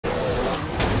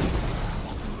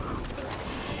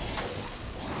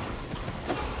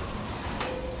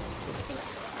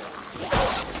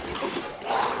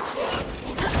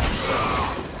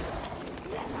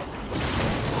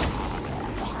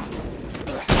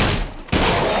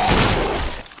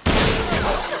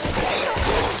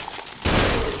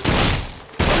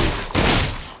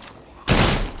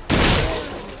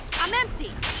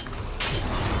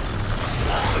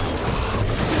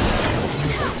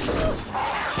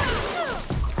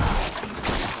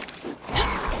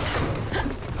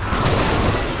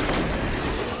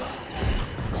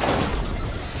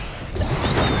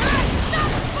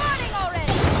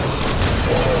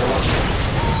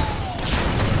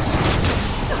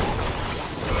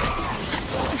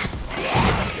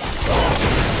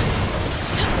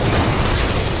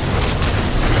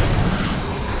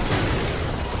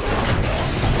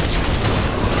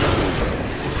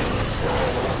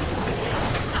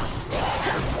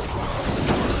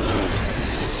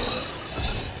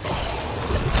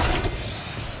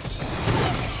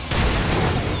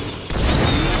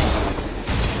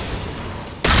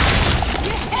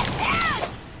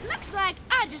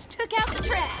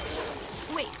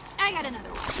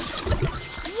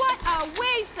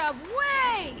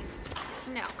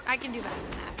I can do better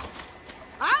than that.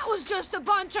 That was just a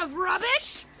bunch of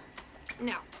rubbish!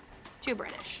 No, too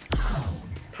British.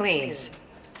 Please,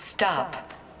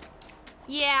 stop.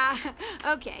 Yeah,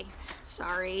 okay.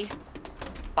 Sorry.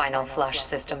 Final flush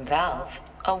system valve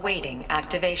awaiting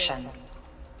activation.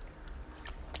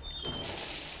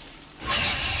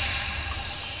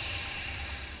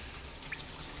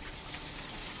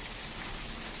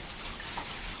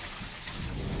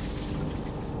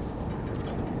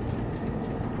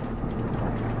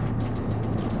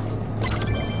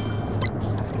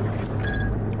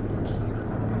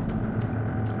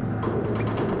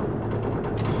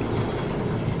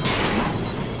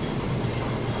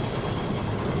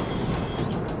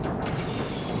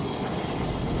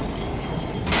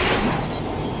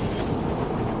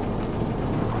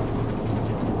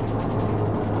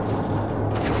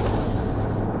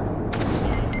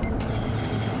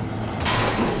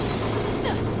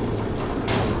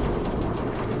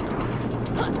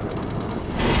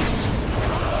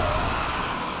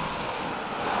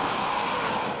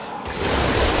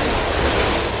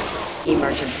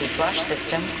 Emergency flush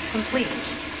system complete.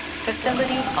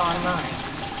 Facility online.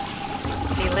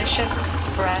 Delicious,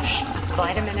 fresh,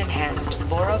 vitamin-enhanced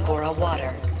Bora Bora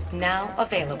water, now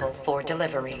available for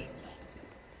delivery.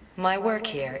 My work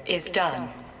here is done.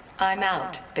 I'm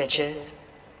out, bitches.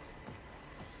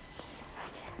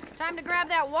 Time to grab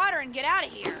that water and get out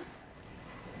of here.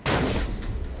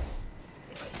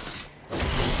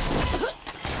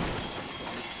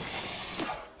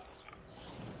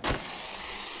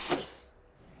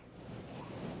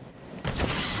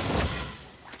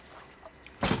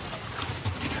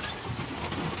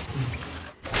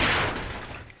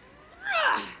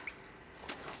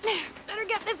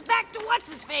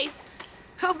 What's-his-face.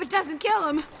 Hope it doesn't kill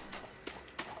him.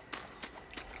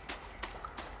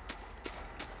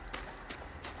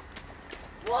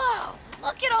 Whoa!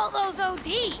 Look at all those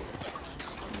ODs!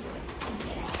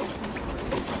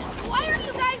 Why are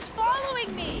you guys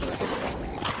following me?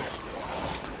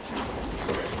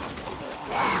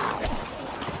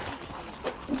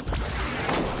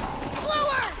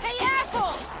 Blower! Hey,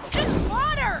 asshole! Just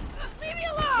water! Leave me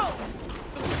alone!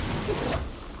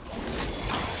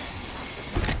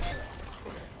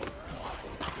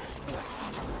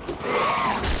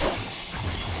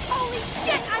 Holy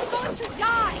shit! I'm going to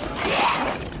die!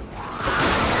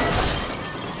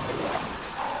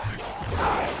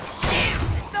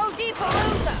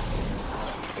 Palooza.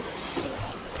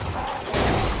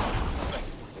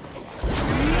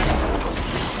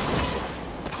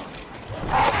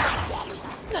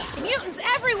 Mutants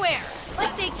everywhere!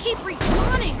 Like they keep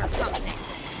respawning or something.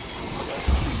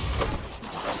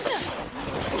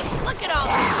 Look at all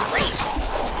this creep!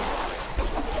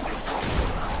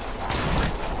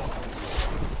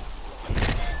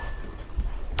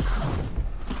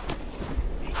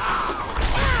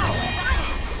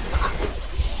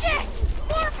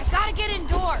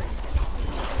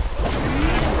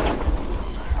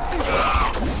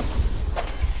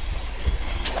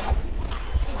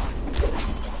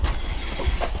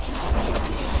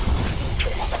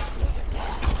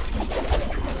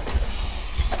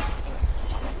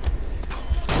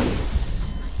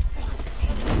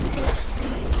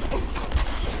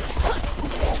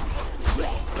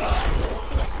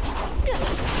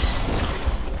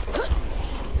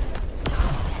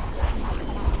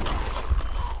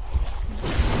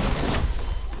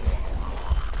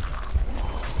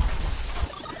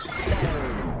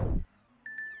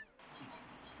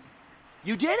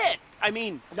 You did it! I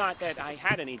mean, not that I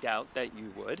had any doubt that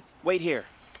you would. Wait here.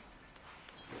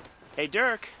 Hey,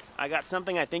 Dirk, I got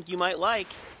something I think you might like.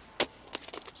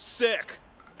 Sick!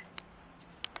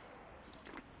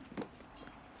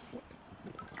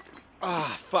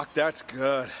 Ah, fuck, that's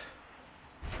good.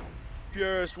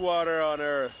 Purest water on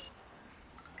Earth.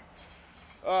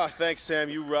 Ah, thanks, Sam,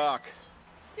 you rock.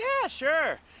 Yeah,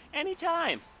 sure.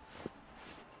 Anytime.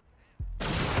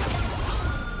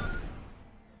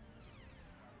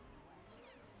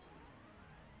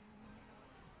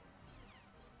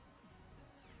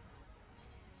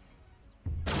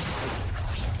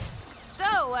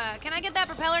 Can I get that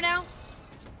propeller now?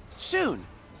 Soon.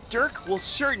 Dirk will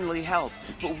certainly help,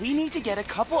 but we need to get a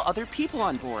couple other people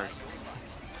on board.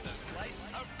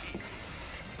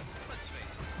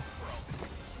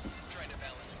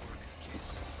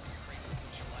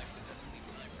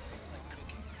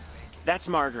 That's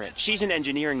Margaret. She's an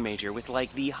engineering major with,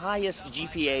 like, the highest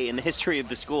GPA in the history of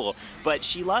the school. But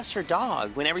she lost her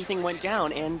dog when everything went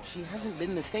down, and she hasn't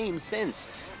been the same since.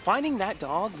 Finding that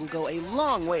dog will go a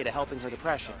long way to helping her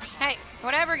depression. Hey,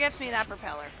 whatever gets me that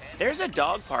propeller. There's a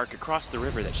dog park across the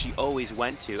river that she always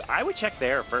went to. I would check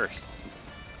there first.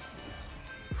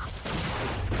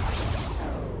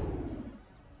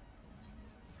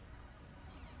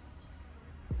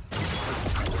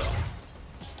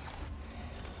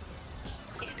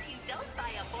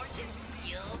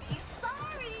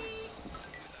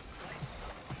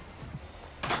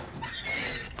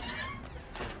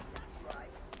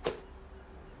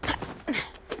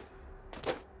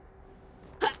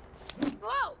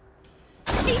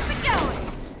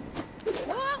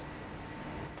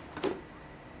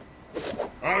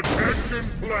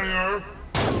 player!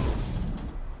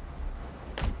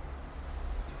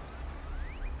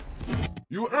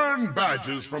 You earn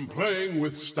badges from playing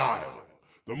with style.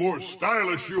 The more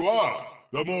stylish you are,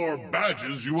 the more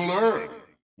badges you will earn.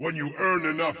 When you earn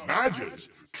enough badges,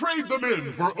 trade them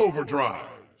in for overdrives.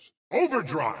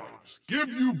 Overdrives give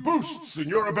you boosts in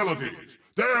your abilities.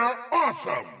 They're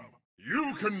awesome!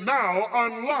 You can now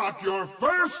unlock your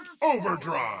first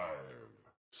overdrive.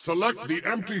 Select the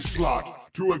empty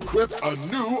slot to equip a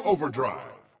new overdrive.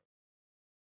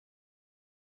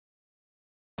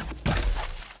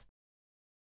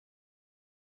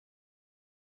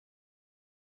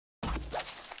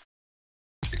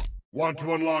 Want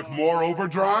to unlock more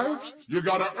overdrives? You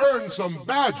gotta earn some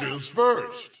badges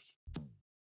first.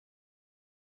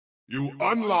 You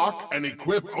unlock and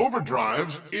equip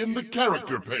overdrives in the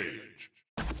character page.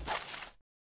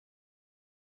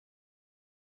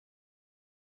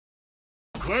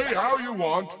 Play how you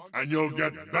want, and you'll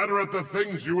get better at the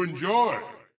things you enjoy.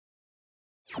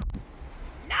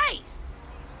 Nice!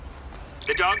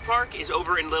 The dog park is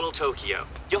over in Little Tokyo.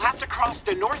 You'll have to cross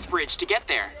the North Bridge to get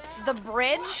there. The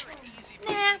bridge?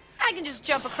 Nah, I can just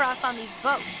jump across on these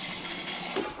boats.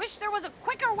 Wish there was a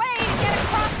quicker way to get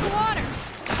across the water.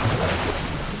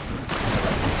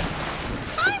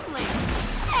 Timely!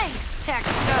 Thanks, tech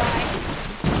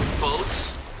guy.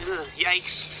 Boats? Ugh,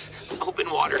 yikes. Open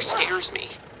water scares me.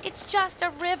 It's just a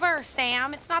river,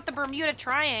 Sam. It's not the Bermuda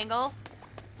Triangle.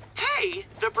 Hey,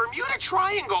 the Bermuda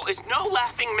Triangle is no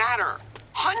laughing matter.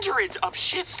 Hundreds of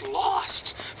ships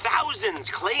lost, thousands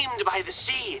claimed by the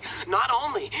sea. Not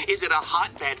only is it a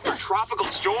hotbed for tropical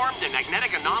storms and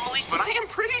magnetic anomalies, but I am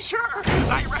pretty sure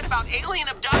I read about alien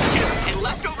abduction and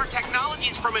leftover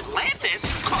technologies from Atlantis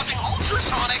causing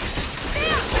ultrasonic...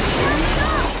 Sam, where'd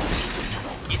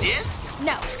you go? You did?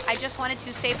 No, I just wanted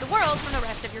to save the world from the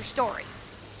rest of your story.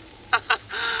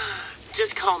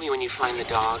 Just call me when you find the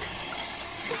dog.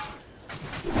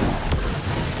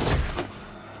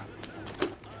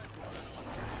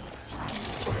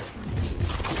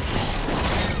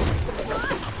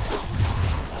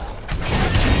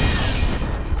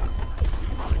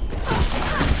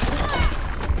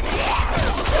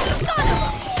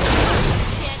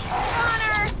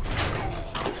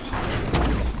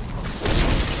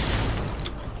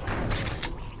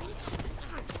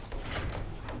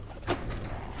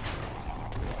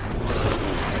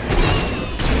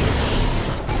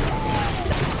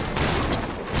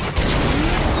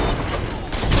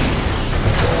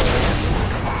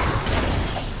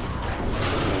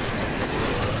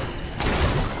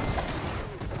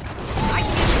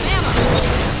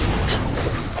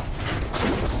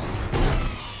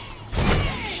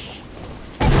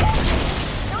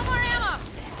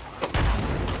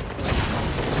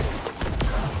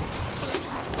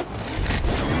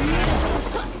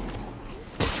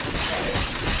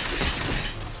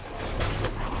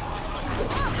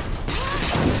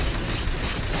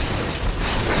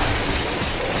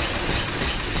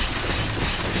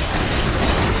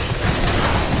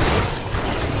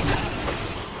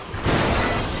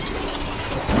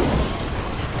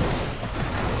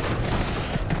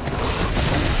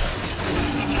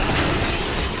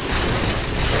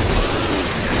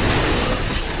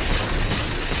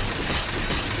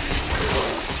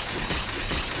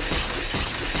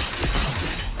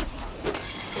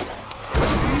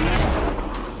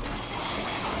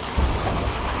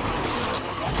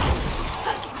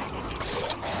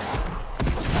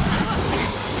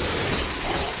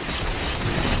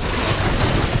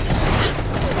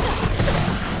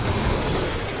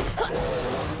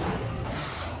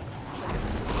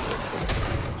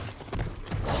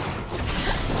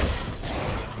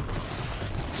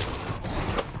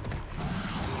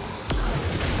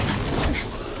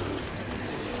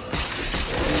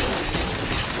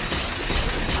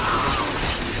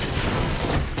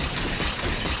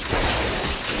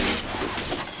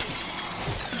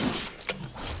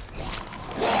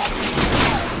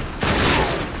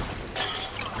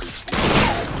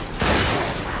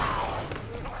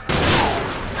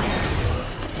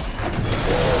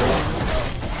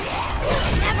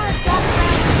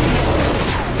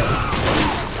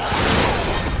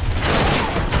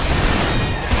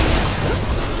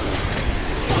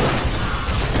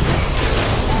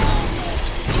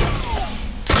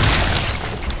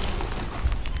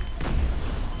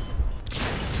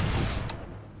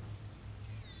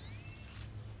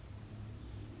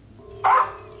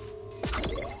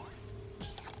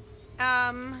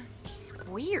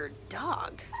 Weird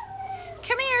dog.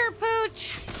 Come here,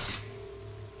 Pooch.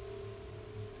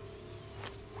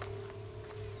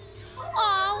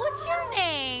 Aw, what's your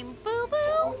name? Boo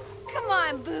Boo? Come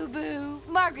on, Boo Boo.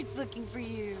 Margaret's looking for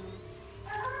you.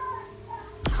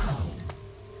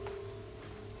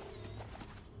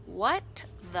 What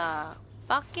the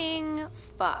fucking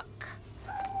fuck?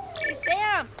 Hey,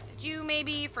 Sam, did you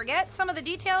maybe forget some of the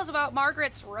details about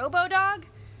Margaret's robo-dog?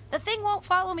 The thing won't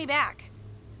follow me back.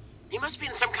 He must be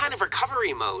in some kind of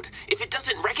recovery mode. If it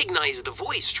doesn't recognize the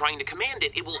voice trying to command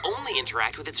it, it will only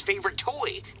interact with its favorite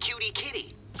toy, Cutie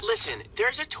Kitty. Listen,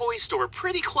 there's a toy store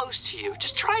pretty close to you.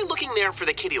 Just try looking there for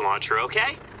the kitty launcher,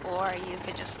 okay? Or you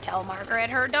could just tell Margaret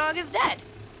her dog is dead.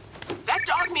 That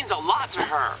dog means a lot to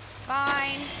her.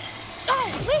 Fine. Oh,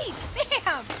 wait,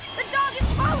 Sam! The dog is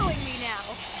following me now.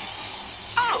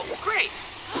 Oh, great.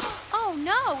 Oh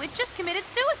no, it just committed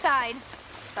suicide.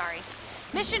 Sorry.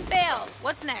 Mission failed.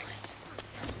 What's next?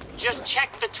 Just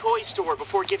check the toy store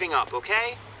before giving up,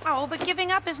 okay? Oh, but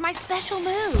giving up is my special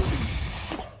move.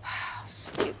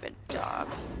 Stupid dog.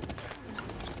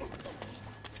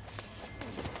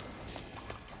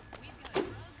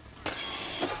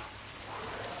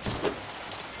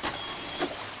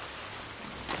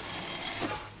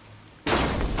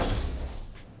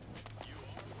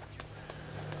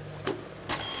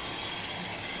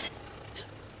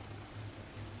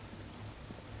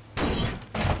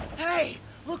 Hey,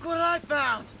 look what I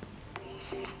found!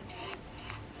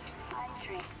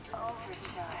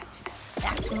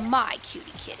 That's my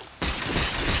cutie kitty.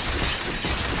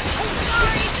 Oh,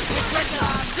 sorry! It's my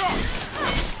dog.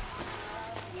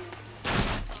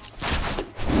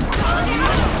 Oh,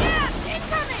 yeah!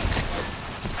 Incoming!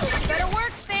 This better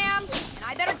work, Sam. And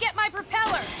I better get my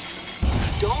propeller.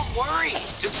 Don't worry.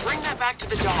 Just bring that back to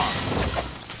the dog.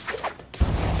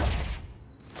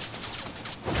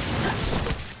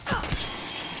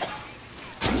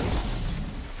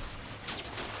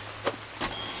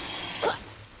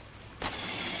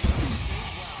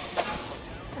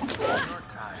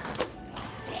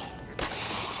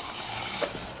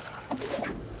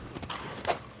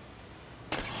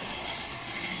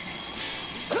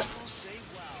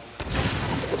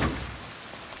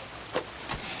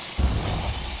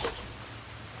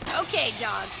 Okay,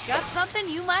 dog. Got something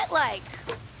you might like.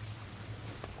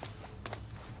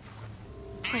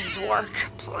 Please work.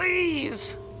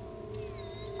 Please.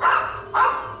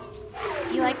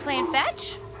 You like playing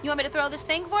fetch? You want me to throw this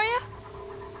thing for you?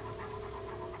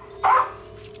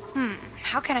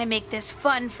 How can I make this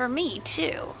fun for me,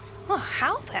 too? Well,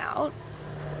 how about...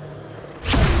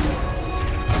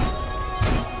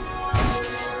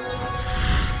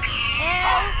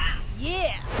 Hell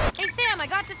yeah! Hey, Sam, I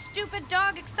got this stupid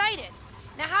dog excited.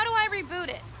 Now, how do I reboot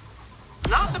it?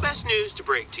 Not the best news to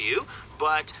break to you,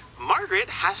 but Margaret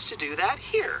has to do that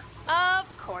here.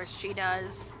 Of course she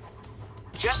does.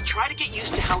 Just try to get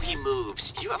used to how he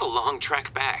moves. You have a long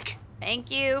trek back. Thank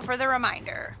you for the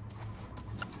reminder.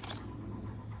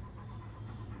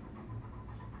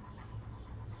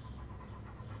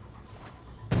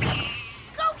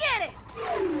 Go get it!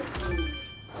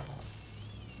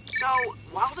 So,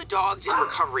 while the dog's in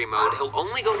recovery mode, he'll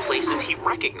only go places he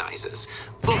recognizes.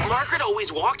 But Margaret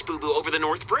always walked Boo Boo over the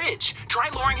North Bridge. Try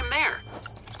luring him there.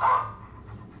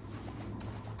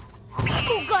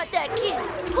 Who got that kid?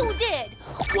 Who did?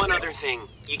 One other thing,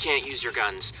 you can't use your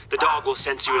guns. The dog will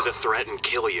sense you as a threat and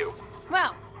kill you.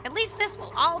 Well, at least this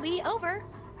will all be over.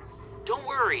 Don't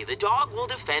worry, the dog will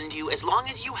defend you as long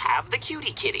as you have the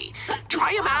cutie kitty.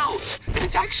 Try him out, and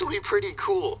it's actually pretty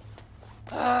cool.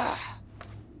 Ugh.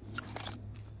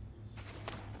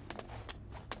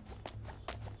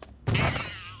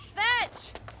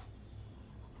 Fetch!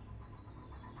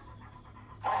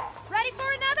 Ready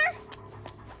for another?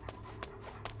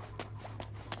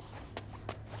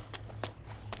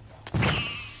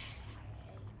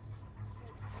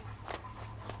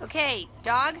 Okay,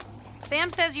 dog. Sam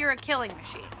says you're a killing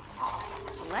machine.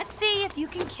 So let's see if you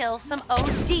can kill some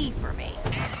OD for me.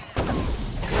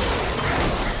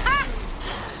 Ah!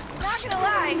 Not gonna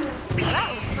lie,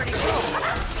 that was pretty cool.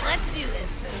 Let's do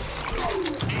this, Boo.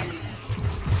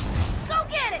 Go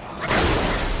get it!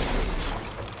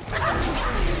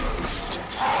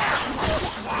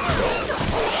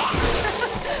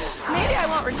 Maybe I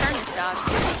won't return this dog.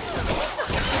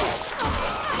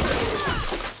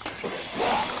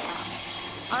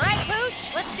 All right,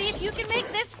 Pooch, let's see if you can make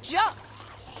this jump.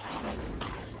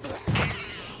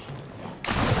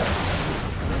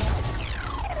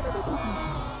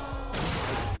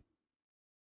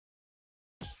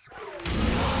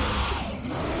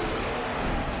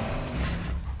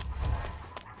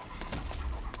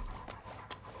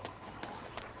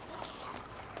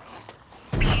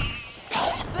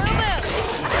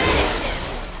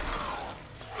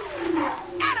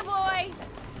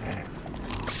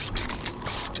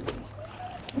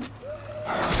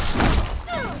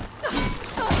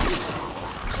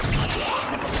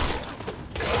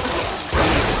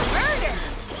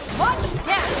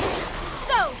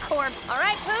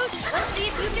 Boots, let's see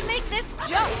if you can make this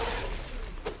jump.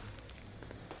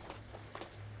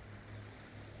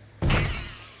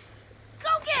 Go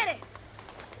get it!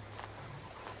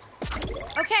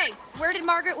 Okay, where did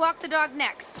Margaret walk the dog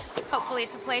next? Hopefully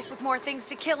it's a place with more things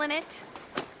to kill in it.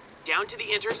 Down to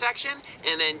the intersection,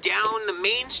 and then down the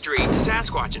main street to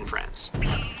Sasquatch and Friends.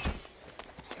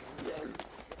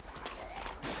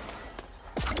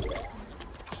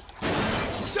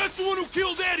 That's the one who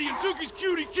killed Eddie and took his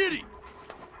cutie kitty!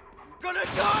 Gonna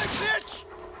die, bitch!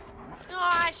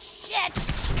 Aw, shit!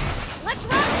 Let's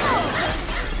run!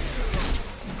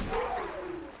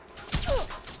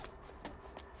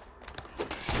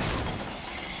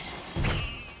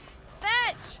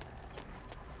 Fetch!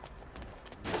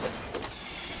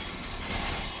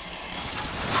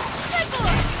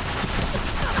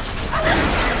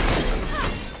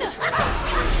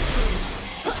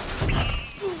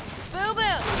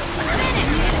 Boo-boo!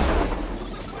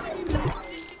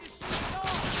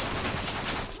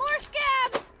 More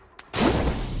scabs!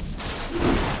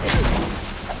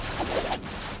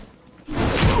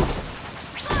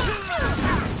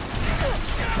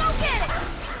 Go get it!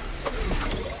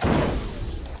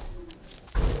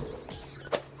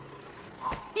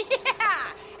 Yeah!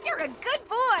 You're a good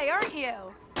boy, aren't you?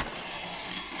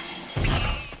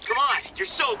 Come on, you're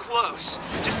so close.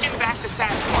 Just get back to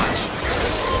Sasquatch.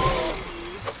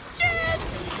 Shit!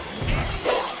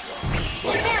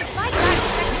 Is there my God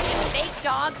protecting a fake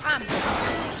dog? I'm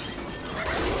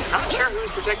Not sure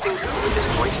who's protecting who at this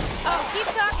point. Oh, keep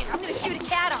talking. I'm gonna shoot a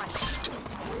cat on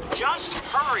you. Just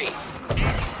hurry.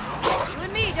 You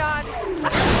and me, dog.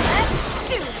 Let's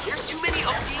do this. There's too many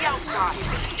OD outside.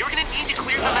 You're gonna need to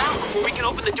clear them out before we can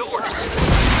open the doors.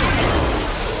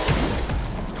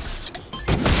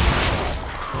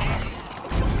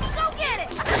 Go get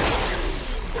it!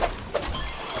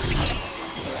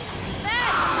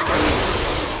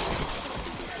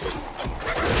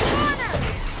 Corner!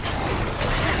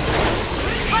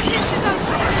 What is the go?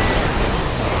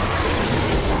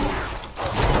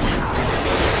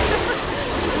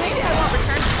 Maybe I won't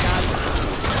return this job.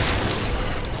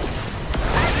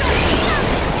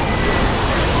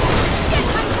 Get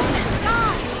my woman,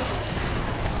 dog!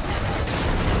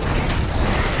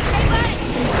 Hey, buddy!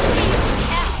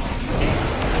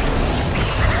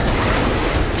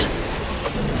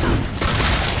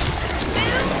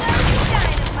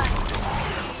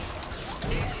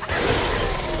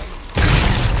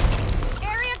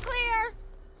 Area clear!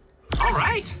 All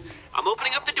right, I'm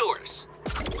opening up the doors.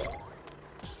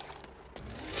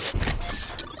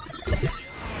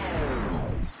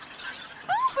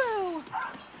 Boo-boo!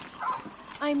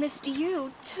 I missed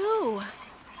you, too.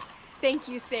 Thank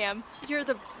you, Sam. You're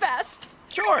the best.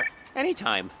 Sure,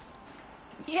 anytime.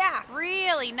 Yeah,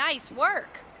 really nice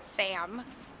work, Sam.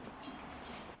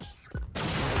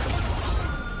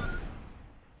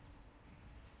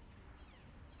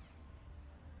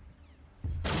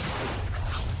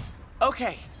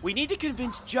 Okay, we need to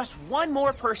convince just one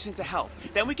more person to help.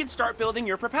 Then we can start building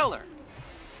your propeller.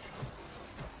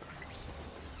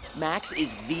 Max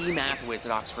is the math whiz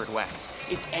at Oxford West.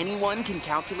 If anyone can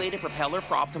calculate a propeller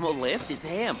for optimal lift, it's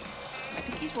him. I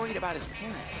think he's worried about his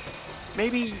parents.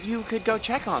 Maybe you could go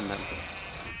check on them.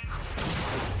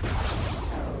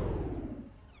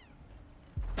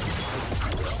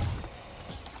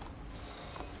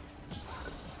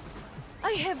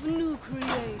 I have new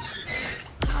creations.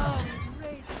 Oh,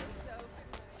 rate yourself.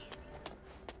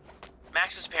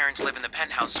 Max's parents live in the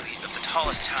penthouse suite of the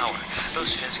tallest tower.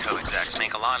 Those Fizco execs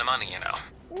make a lot of money, you know.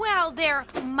 Well, there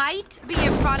might be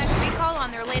a product recall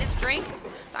on their latest drink.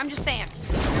 So I'm just saying,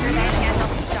 your dad can't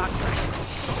help the stock price.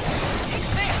 You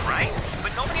think, right?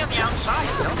 But nobody on the outside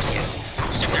knows yet.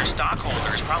 Most of their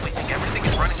stockholders probably think everything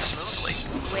is running smoothly.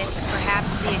 With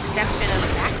perhaps the exception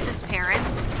of Max's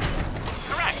parents.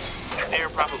 Correct. They're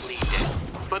probably dead.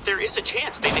 But there is a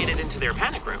chance they made it into their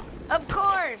panic room. Of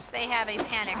course they have a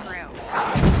panic room.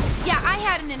 Yeah, I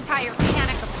had an entire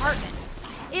panic apartment.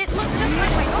 It looked just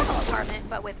like my normal apartment,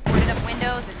 but with boarded up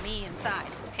windows and me inside,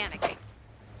 panicking.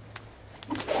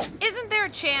 Isn't there a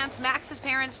chance Max's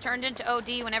parents turned into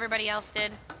OD when everybody else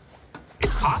did?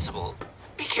 It's possible.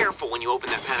 Be careful when you open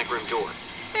that panic room door.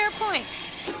 Fair point.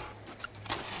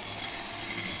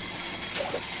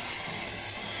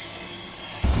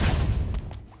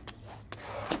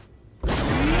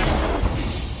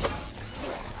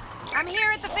 I'm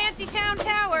here at the Fancy Town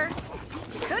Tower.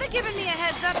 You could have given me a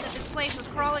heads up that this place was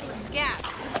crawling with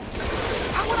scabs.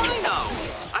 How would I know?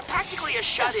 I'm practically a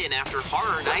shut-in after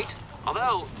horror night.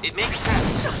 Although, it makes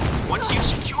sense. Once you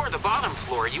secure the bottom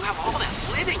floor, you have all that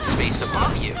living space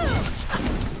above you.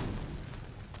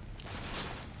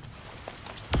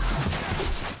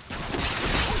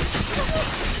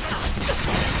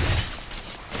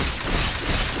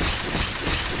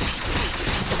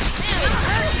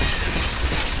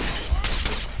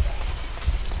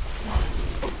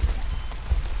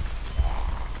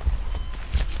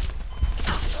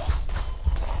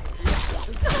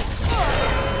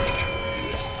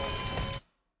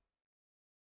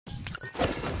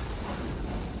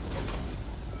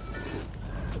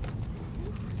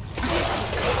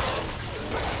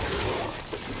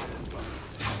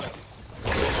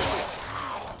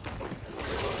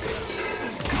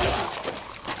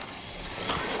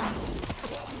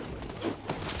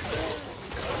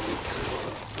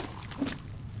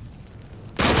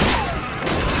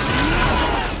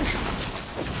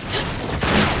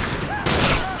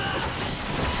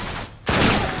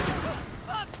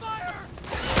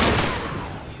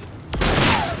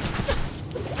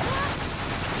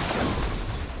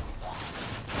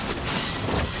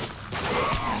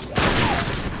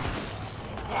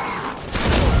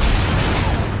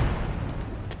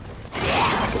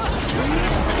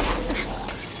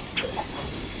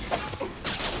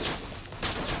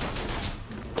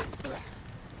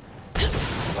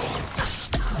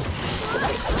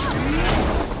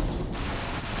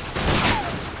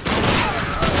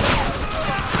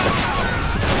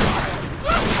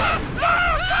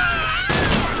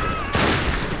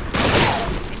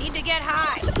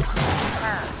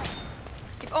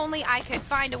 If only I could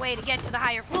find a way to get to the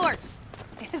higher floors,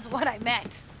 is what I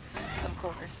meant. Of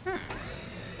course. Well,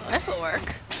 this'll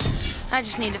work. I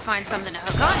just need to find something to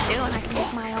hook onto and I can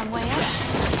make my own way out.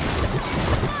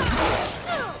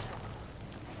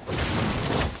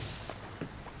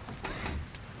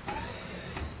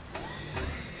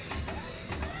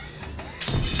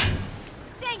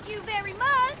 Thank you very much.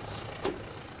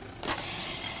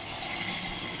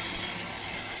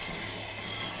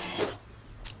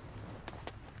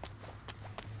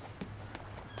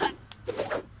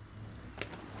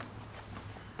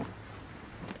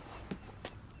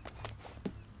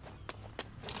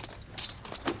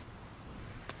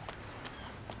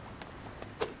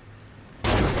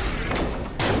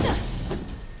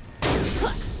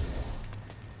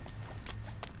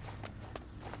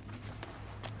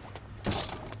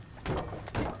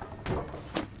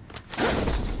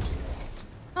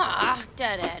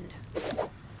 Dead end.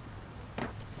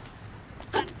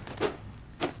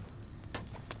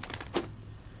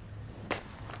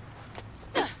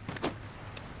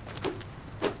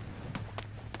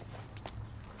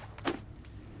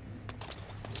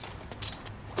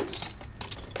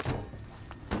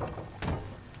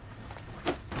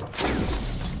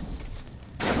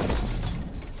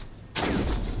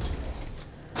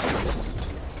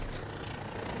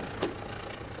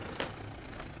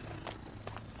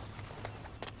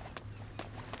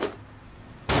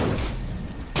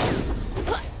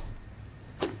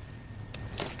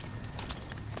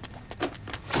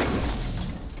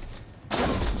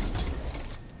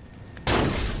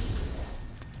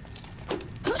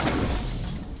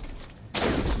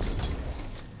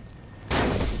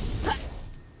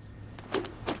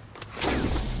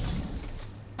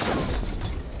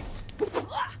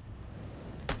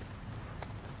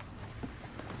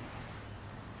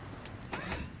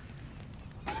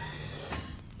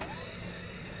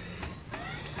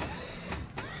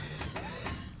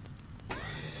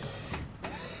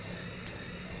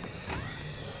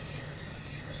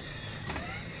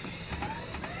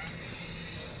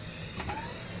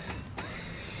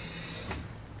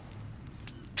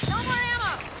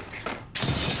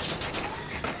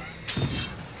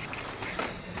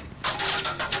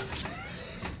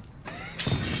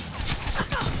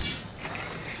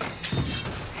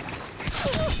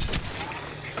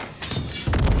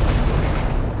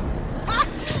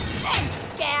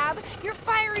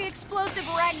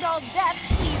 Ragdoll death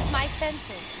pleased my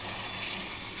senses.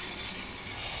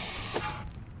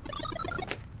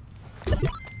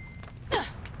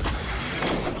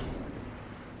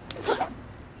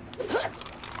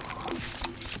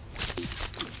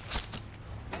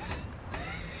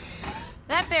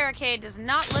 That barricade does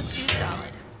not look too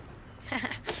solid.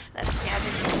 That's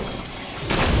scavenging.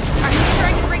 Alright, let's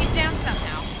try to bring it down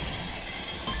somehow.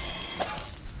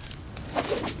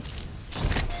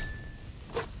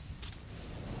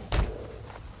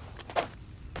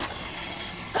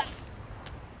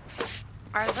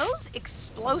 Are those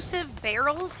explosive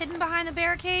barrels hidden behind the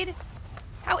barricade?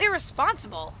 How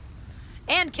irresponsible.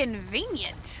 And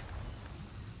convenient.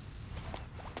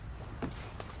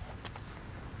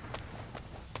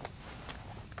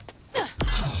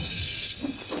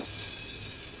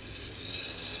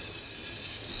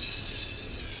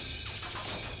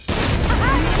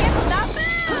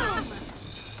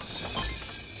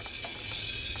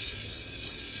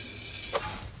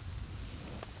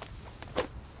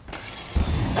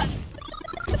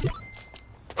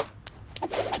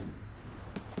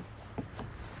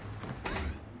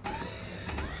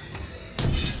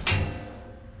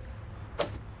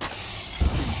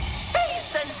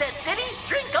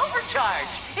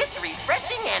 It's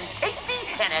refreshing and tasty,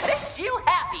 and it makes you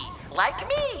happy, like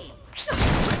me.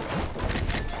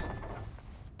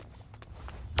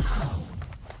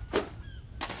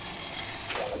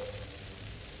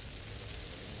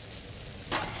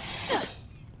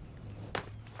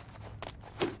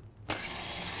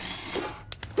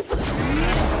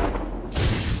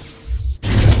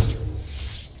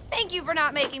 Thank you for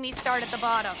not making me start at the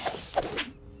bottom.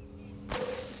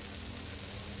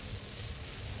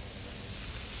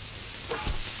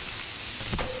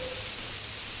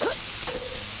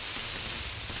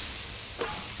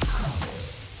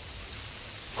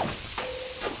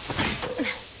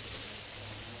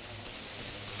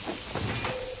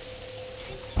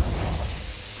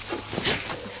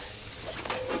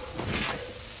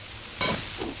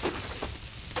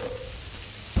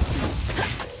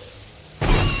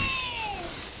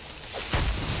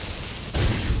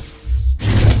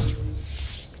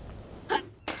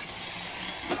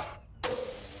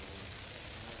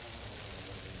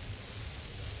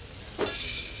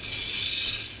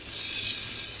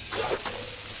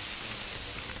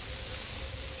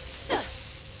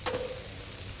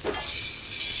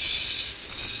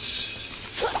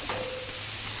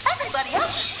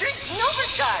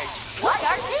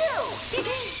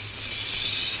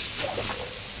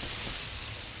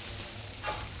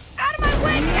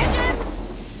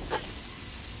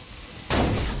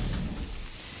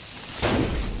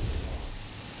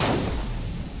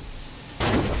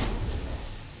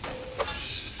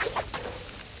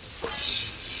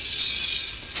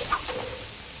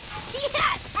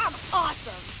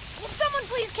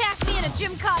 please cast me in a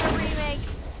Gymkhana remake?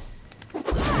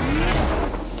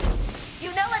 You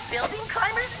know what building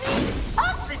climbers need?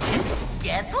 Oxygen!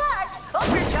 Guess what?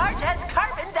 Overcharge has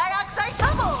carbon dioxide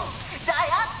bubbles!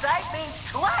 Dioxide means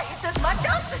twice as much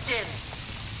oxygen!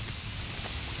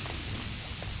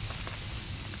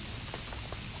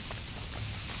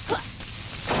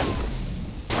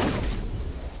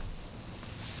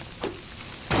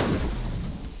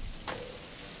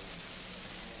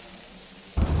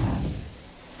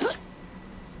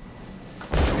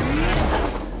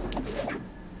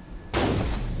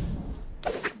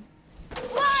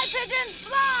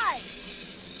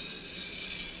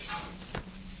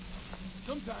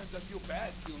 Sometimes I feel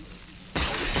bad stealing.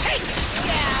 Take it,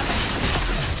 Scab!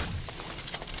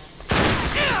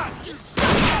 You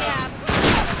suck, Scab!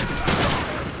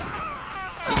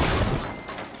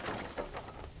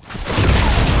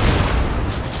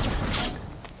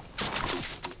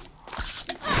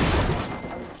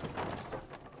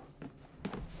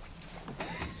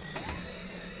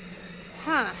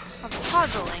 Huh, a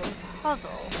puzzling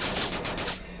puzzle.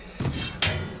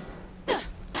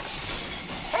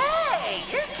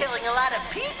 You're killing a lot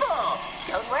of people!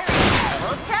 Don't worry, I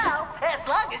won't tell, as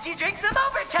long as you drink some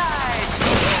overcharge!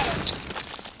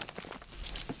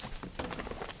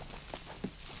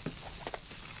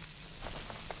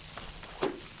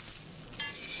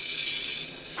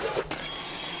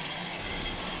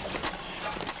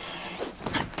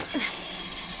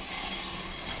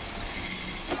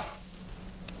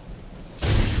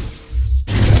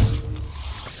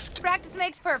 Practice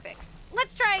makes perfect.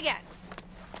 Let's try again.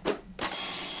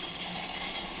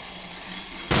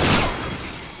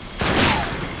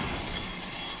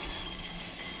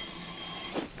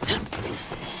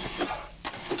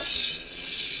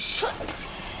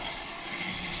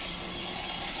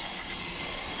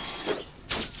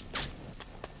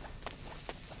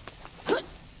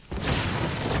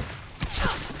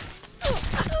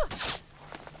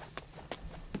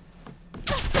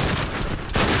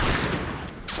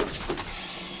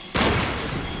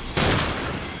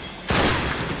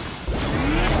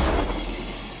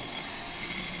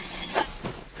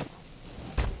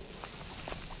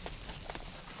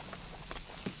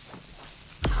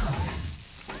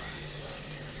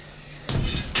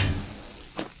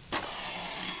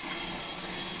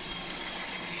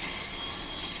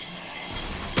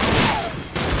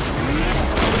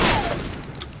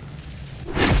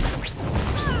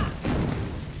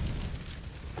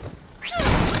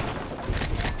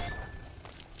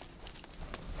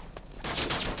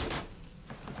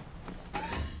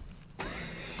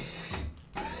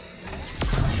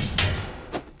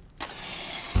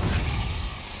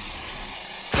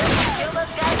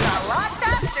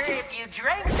 You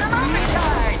drank some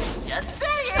overcharge! Just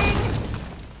saying!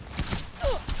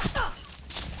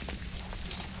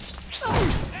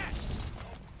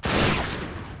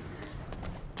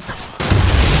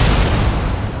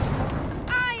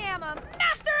 I am a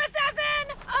master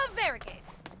assassin of barricades.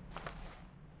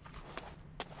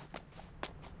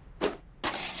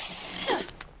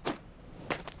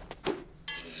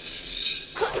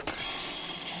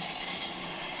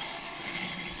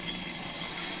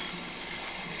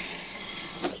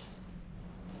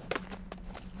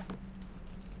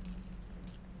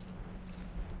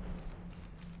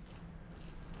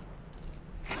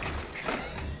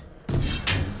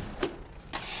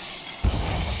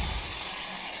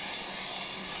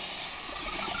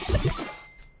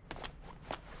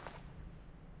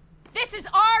 This is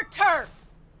our turf!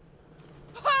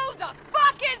 Who the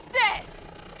fuck is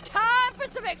this? Time for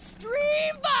some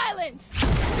extreme violence!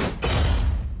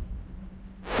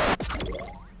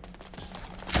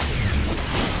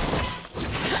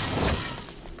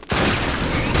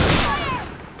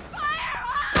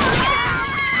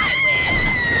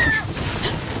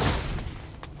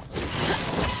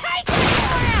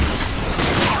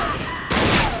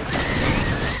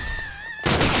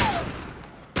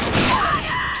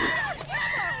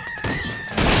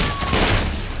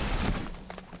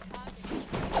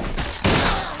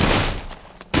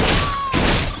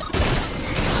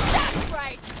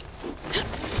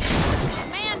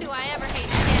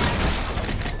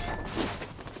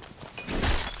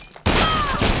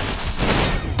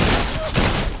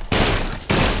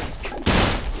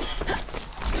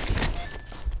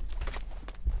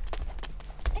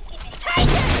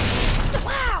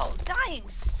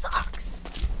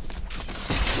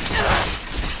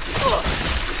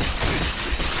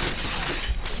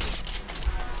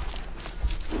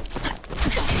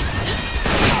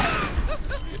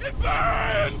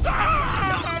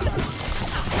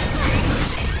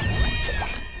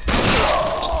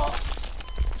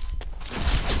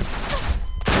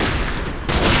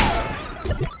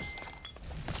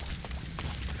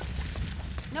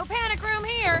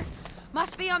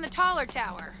 on the taller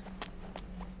tower.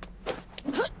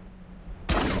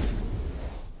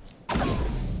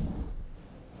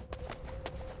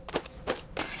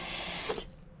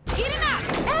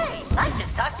 Hey, I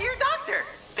just talked to your doctor.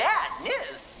 Bad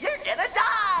news, you're gonna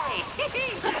die.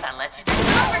 Unless you drink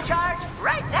an overcharge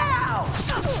right now.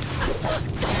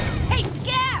 Hey,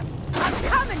 Scabs! I'm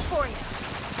coming for you!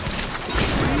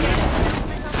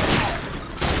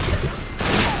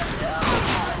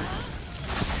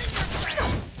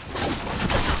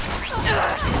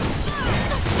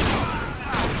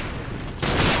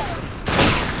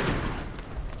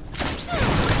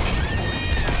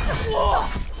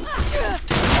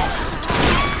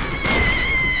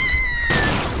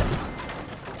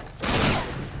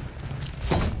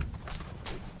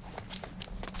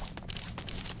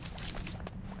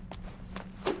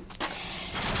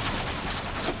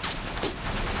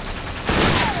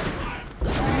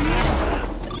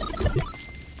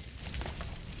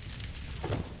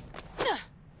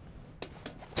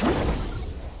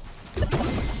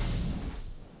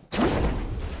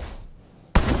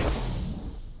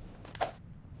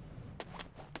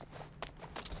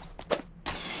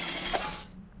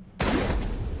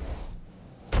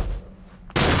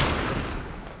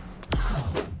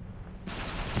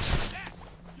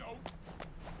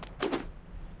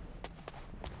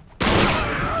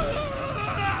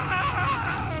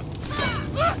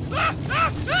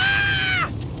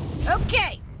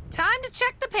 Okay, time to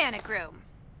check the panic room.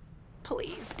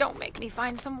 Please don't make me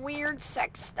find some weird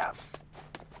sex stuff.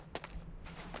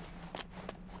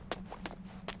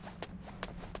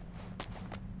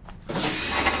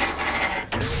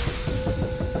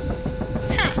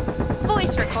 Huh,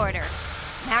 voice recorder.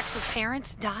 Max's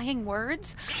parents' dying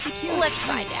words? Let's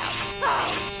find out.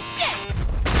 Oh, shit!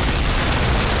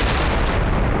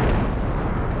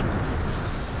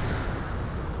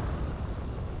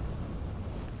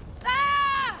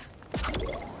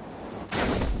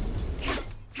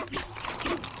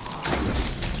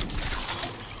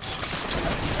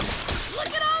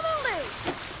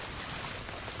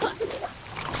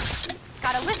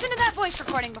 Listen to that voice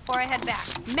recording before I head back.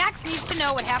 Max needs to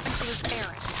know what happened to his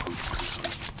parents.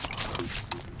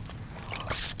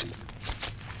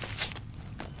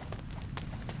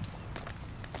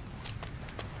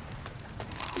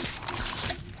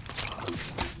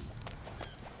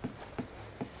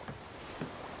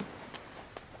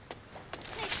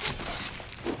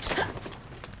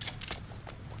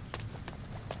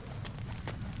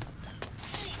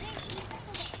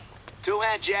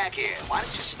 Two-Hand Jack here. Why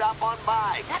don't you stop on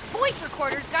by? That voice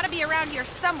recorder's gotta be around here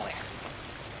somewhere.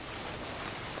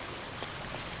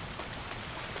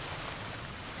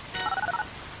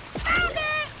 Found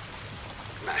it!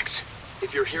 Max,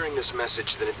 if you're hearing this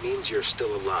message, then it means you're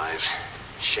still alive.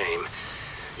 Shame.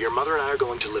 Your mother and I are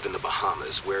going to live in the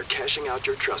Bahamas. We're cashing out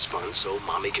your trust fund so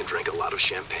Mommy can drink a lot of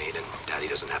champagne and Daddy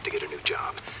doesn't have to get a new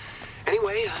job.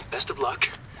 Anyway, best of luck.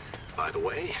 By the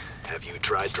way, have you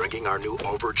tried drinking our new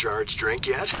overcharged drink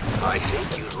yet? I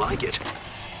think you'd like it.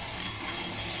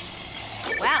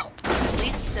 Well, at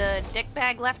least the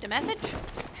dickbag left a message.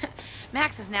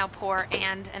 Max is now poor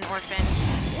and an orphan.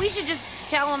 We should just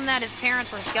tell him that his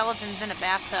parents were skeletons in a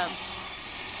bathtub.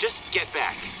 Just get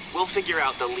back. We'll figure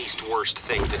out the least worst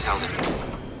thing to tell them.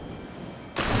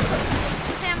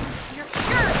 Sam, you're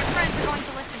sure your friends are going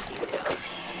to listen to you now?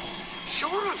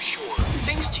 Sure, I'm sure.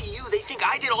 Thanks to you, they think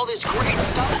I did all this great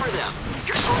stuff for them.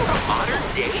 You're sort of a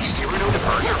modern-day Cyrano de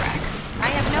Bergerac. I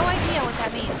have no idea what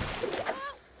that means.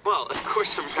 Well, of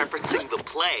course I'm referencing the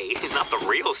play, not the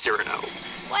real Cyrano.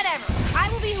 Whatever. I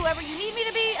will be whoever you need me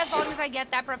to be as long as I get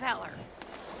that propeller.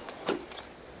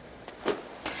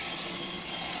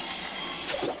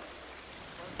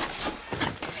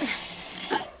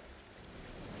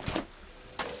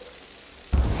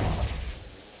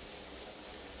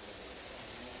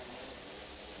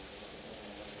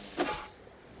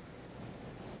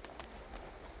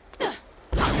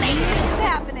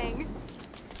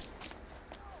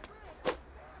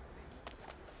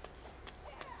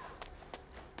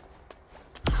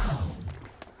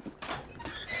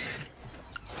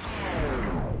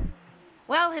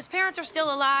 Well, his parents are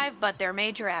still alive, but they're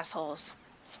major assholes.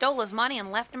 Stole his money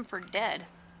and left him for dead.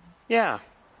 Yeah.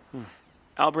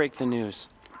 I'll break the news.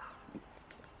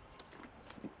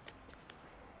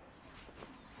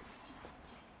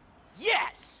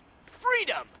 Yes!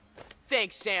 Freedom!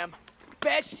 Thanks, Sam.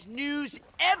 Best news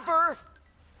ever!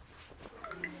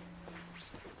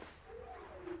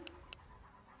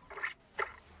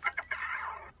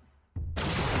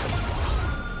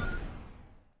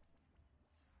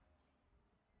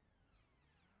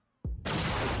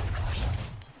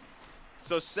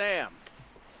 So, Sam,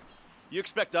 You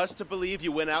expect us to believe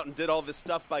you went out and did all this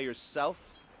stuff by yourself?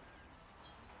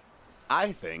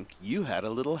 I think you had a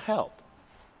little help.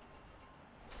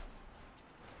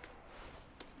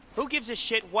 Who gives a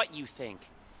shit what you think?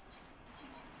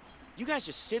 You guys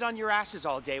just sit on your asses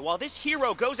all day while this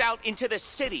hero goes out into the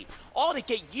city, all to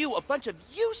get you a bunch of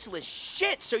useless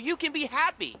shit so you can be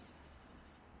happy.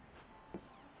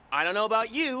 I don't know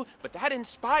about you, but that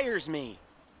inspires me.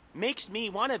 Makes me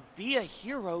want to be a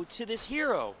hero to this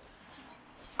hero.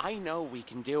 I know we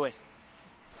can do it.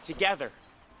 Together.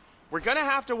 We're gonna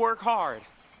have to work hard.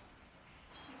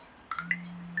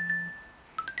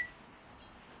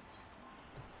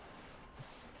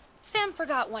 Sam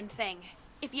forgot one thing.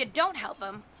 If you don't help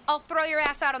him, I'll throw your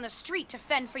ass out on the street to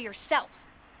fend for yourself.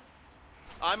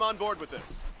 I'm on board with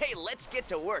this. Hey, let's get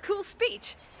to work. Cool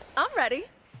speech. I'm ready.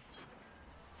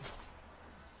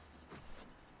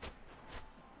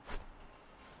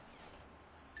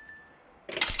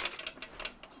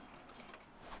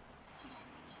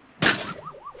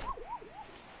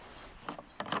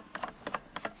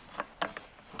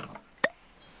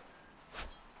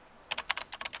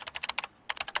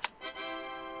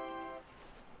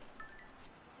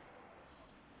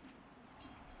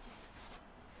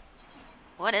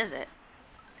 What is it?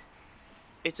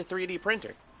 It's a 3D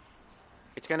printer.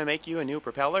 It's gonna make you a new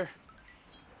propeller.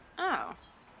 Oh,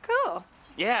 cool.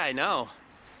 Yeah, I know.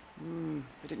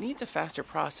 But it needs a faster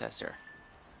processor.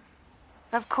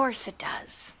 Of course it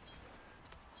does.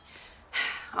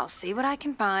 I'll see what I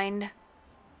can find.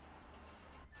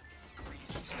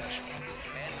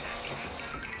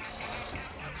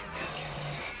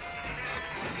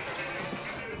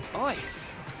 Oi,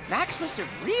 Max must have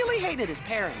really hated his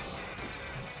parents.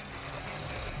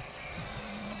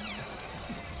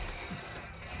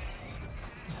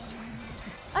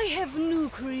 I have new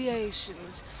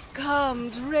creations. Come,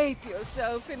 drape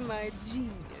yourself in my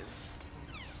genius.